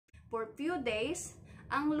for few days,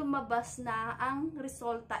 ang lumabas na, ang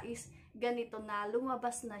resulta is ganito na,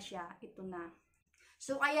 lumabas na siya, ito na.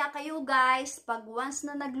 So, kaya kayo guys, pag once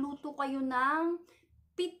na nagluto kayo ng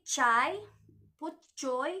pitchay, Bok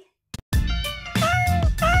Choy,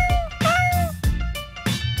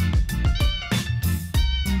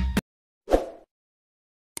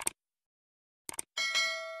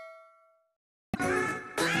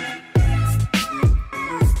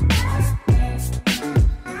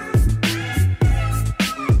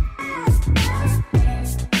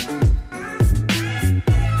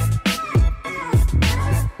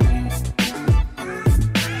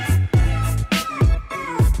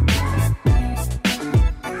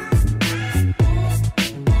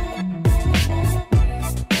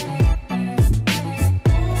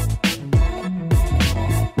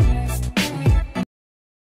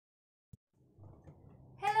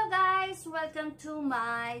 welcome to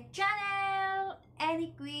my channel,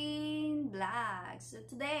 Any Queen Vlogs. So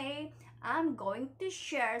today, I'm going to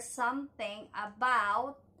share something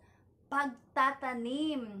about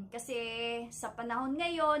pagtatanim. Kasi sa panahon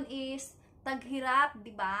ngayon is taghirap,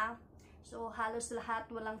 di ba? So halos lahat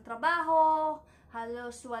walang trabaho,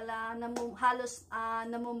 halos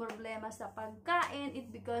namumroblema sa pagkain. It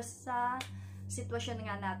because sa sitwasyon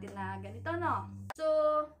nga natin na ganito, no? So,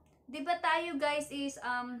 di ba tayo guys is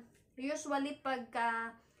usually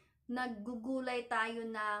pagka naggugulay tayo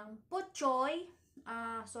ng putchoy,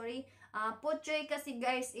 putchoy kasi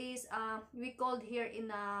guys is we called here in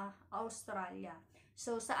Australia.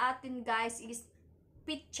 So sa atin guys is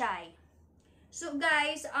pitchay. So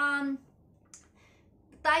guys,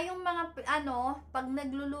 tayong mga pag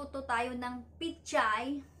nagluluto tayo ng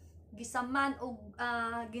pitchay, gisaman o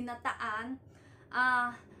ginataan,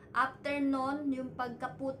 after nun, yung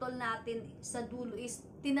pagkaputol natin sa dulo is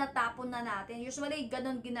tinatapon na natin. Usually,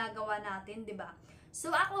 ganun ginagawa natin, di ba?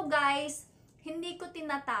 So, ako guys, hindi ko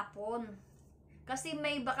tinatapon. Kasi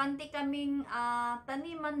may bakante kaming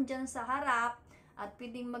taniman dyan sa harap at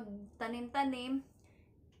pwedeng magtanim-tanim.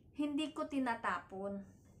 Hindi ko tinatapon.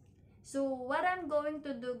 So, what I'm going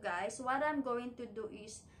to do guys,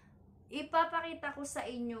 is ipapakita ko sa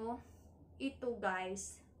inyo ito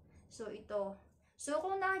guys. So, ito. So,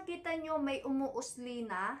 kung nakikita nyo may umuusli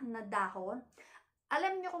na dahon,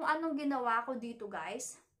 alam nyo kung anong ginawa ko dito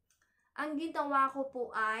guys? Ang ginawa ko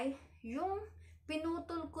po ay, yung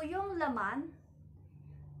pinutol ko yung laman,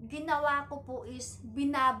 ginawa ko po is,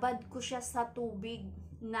 binabad ko siya sa tubig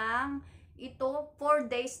ng ito, 4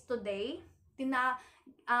 days today.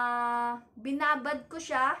 Binabad ko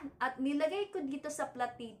siya at nilagay ko dito sa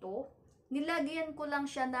platito, nilagyan ko lang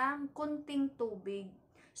siya ng kunting tubig.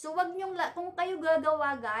 So, wag nyong, kung kayo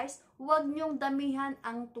gagawa guys, wag nyong damihan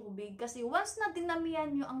ang tubig. Kasi once na dinamihan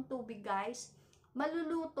nyo ang tubig guys,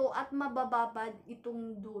 maluluto at mabababad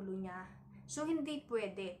itong dulo niya. So, hindi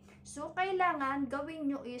pwede. So, kailangan gawin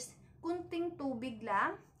nyo is kunting tubig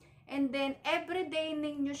lang. And then, everyday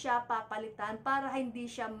ninyo siya papalitan para hindi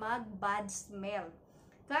siya mag-bad smell.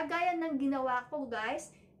 Kagaya ng ginawa ko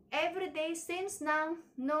guys, everyday since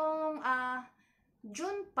nung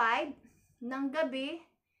June 5 ng gabi,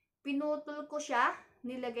 pinutol ko siya,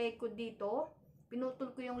 nilagay ko dito,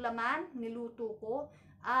 pinutol ko yung laman, niluto ko,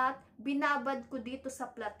 at binabad ko dito sa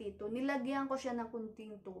platito, nilagyan ko siya ng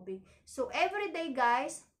kunting tubig. So, everyday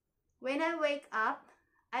guys, when I wake up,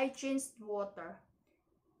 I changed water.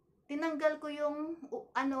 Tinanggal ko yung,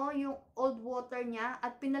 yung old water niya,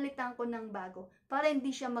 at pinalitan ko ng bago, para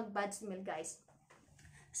hindi siya mag-bad smell guys.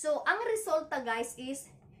 So, ang resulta guys is,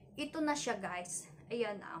 ito na siya guys.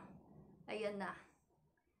 Ayan na. Ayan na.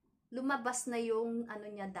 Lumabas na yung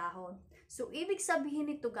niya dahon. So, ibig sabihin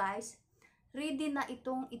nito guys, ready na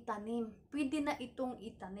itong itanim. Pwede na itong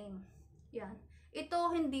itanim. Yan.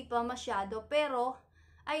 Ito hindi pa masyado, pero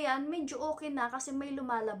ayan, medyo okay na kasi may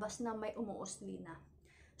lumalabas na, may umuusli na.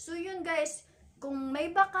 So, yun guys, kung may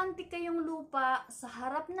bakante kayong lupa sa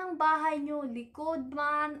harap ng bahay nyo, likod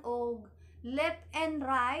man o left and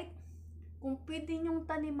right, kung pwede nyong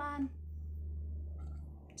taniman,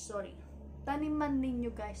 taniman ninyo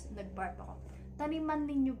guys, nag-barb ako. Taniman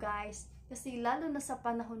ninyo guys, kasi lalo na sa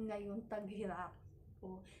panahon ngayon, taghirap.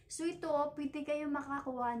 So ito, pwede kayo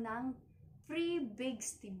makakuha ng free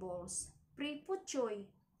vegetables, free putchoy,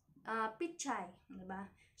 pitchay, diba?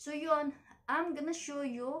 So yun, I'm gonna show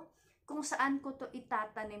you kung saan ko to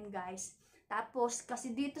itatanim guys. Tapos,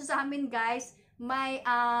 kasi dito sa amin guys, may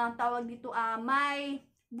tawag dito, may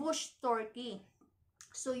bush turkey.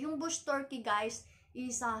 So yung bush turkey guys,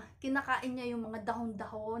 is kinakain niya yung mga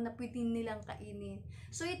dahon-dahon na pwede nilang kainin.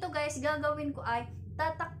 So ito guys, gagawin ko ay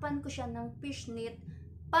tatakpan ko siya ng fish net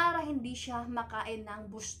para hindi siya makain ng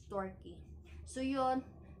bush turkey. So yun,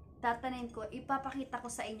 tatanim ko, ipapakita ko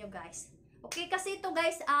sa inyo guys. Okay, kasi ito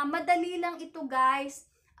guys, madali lang ito guys.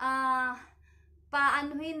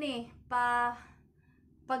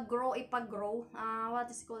 Pag-grow, ipag-grow. What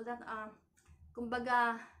is called that?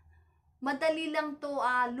 Kumbaga, madali lang to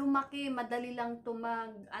lumaki, madali lang to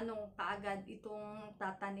kaagad itong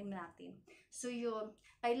tatanim natin. So yun,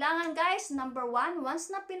 kailangan guys, number 1,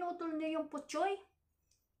 once na pinutol nyo yung putchoy,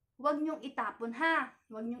 huwag nyong itapon ha.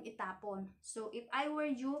 Huwag nyong itapon. So, if I were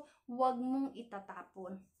you, huwag mong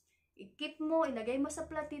itatapon. I-keep mo, ilagay mo sa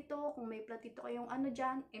platito. Kung may platito kayong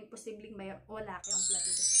dyan, imposibleng wala kayong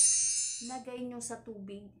platito. Lagay nyo sa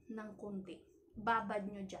tubig ng konti. Babad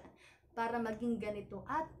nyo dyan. Para maging ganito.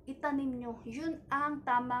 At itanim nyo. Yun ang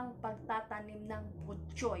tamang pagtatanim ng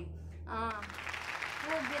putchoy.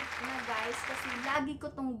 Prove it na guys, kasi lagi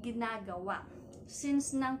ko tong ginagawa.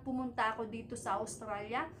 Since nang pumunta ako dito sa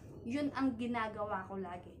Australia, yun ang ginagawa ko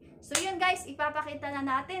lagi. So yun guys, ipapakita na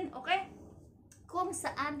natin, okay? Kung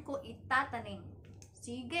saan ko itatanim.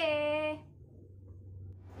 Sige!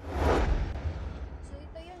 So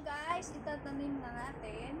ito yun guys, itatanim na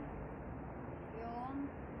natin yung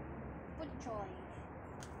putchoy.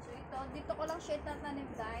 So ito, dito ko lang siya itatanim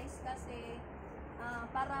guys, kasi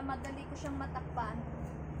para madali ko siyang matakpan.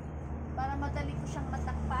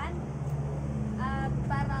 At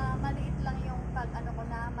para maliit lang yung ko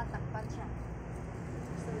na matakpan siya.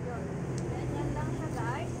 So yun, ganyan lang siya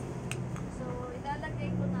guys. So ilalagay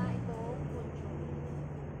ko na itong putchoy.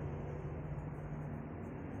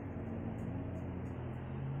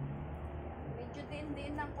 Medyo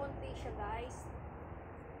din ng konti siya guys,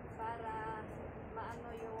 para maano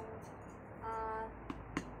yung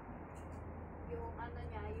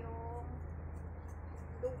yung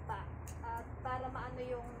lupa, at para maano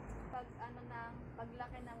yung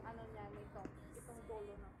paglaki ng niya nito, itong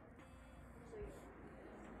dulo na to. So yun.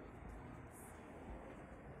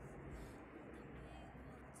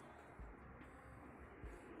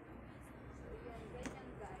 So yan, ganyan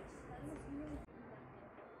guys.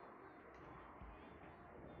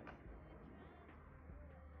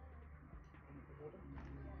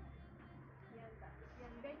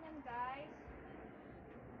 Yan, ganyan guys.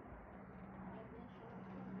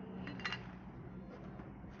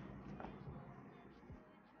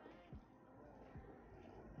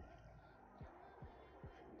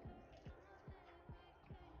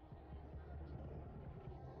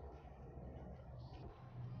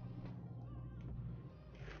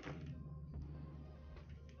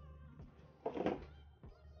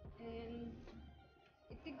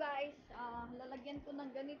 Guys, lalagyan ko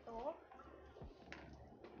ng ganito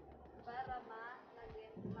para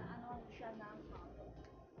maano siya ng habang.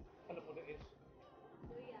 Ano po na is?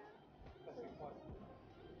 So yan. So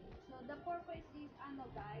the purpose is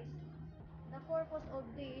guys, the purpose of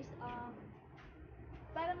this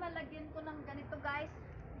para malagyan ko ng ganito guys.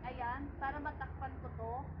 Ayan, para matakpan ko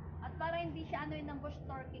to at para hindi siya ng bush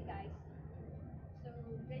turkey guys. So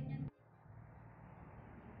ganyan.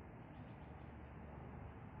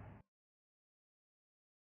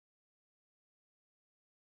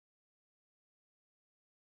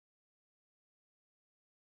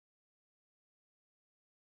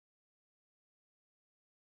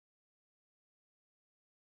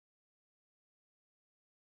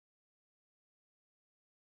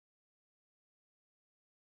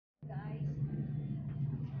 Guys,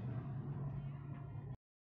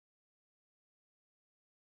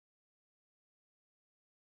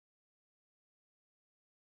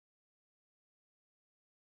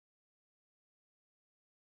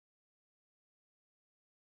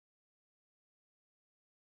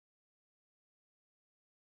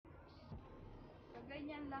 so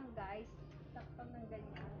ganyan lang guys, takpan ng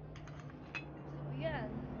ganyan. So yan,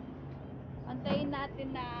 antayin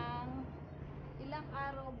natin ng ilang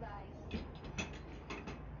araw guys.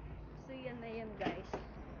 So yan na yun guys.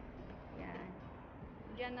 Yan.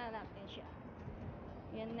 Diyan na natin siya.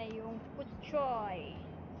 Yan na yung putchoy.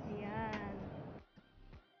 Yan.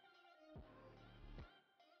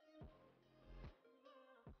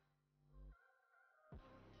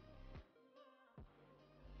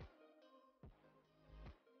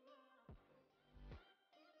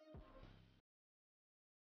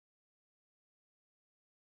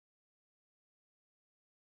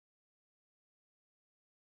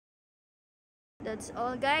 That's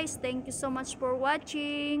all guys. Thank you so much for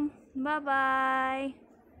watching. Bye-bye.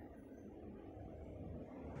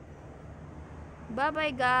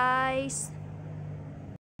 Bye-bye guys.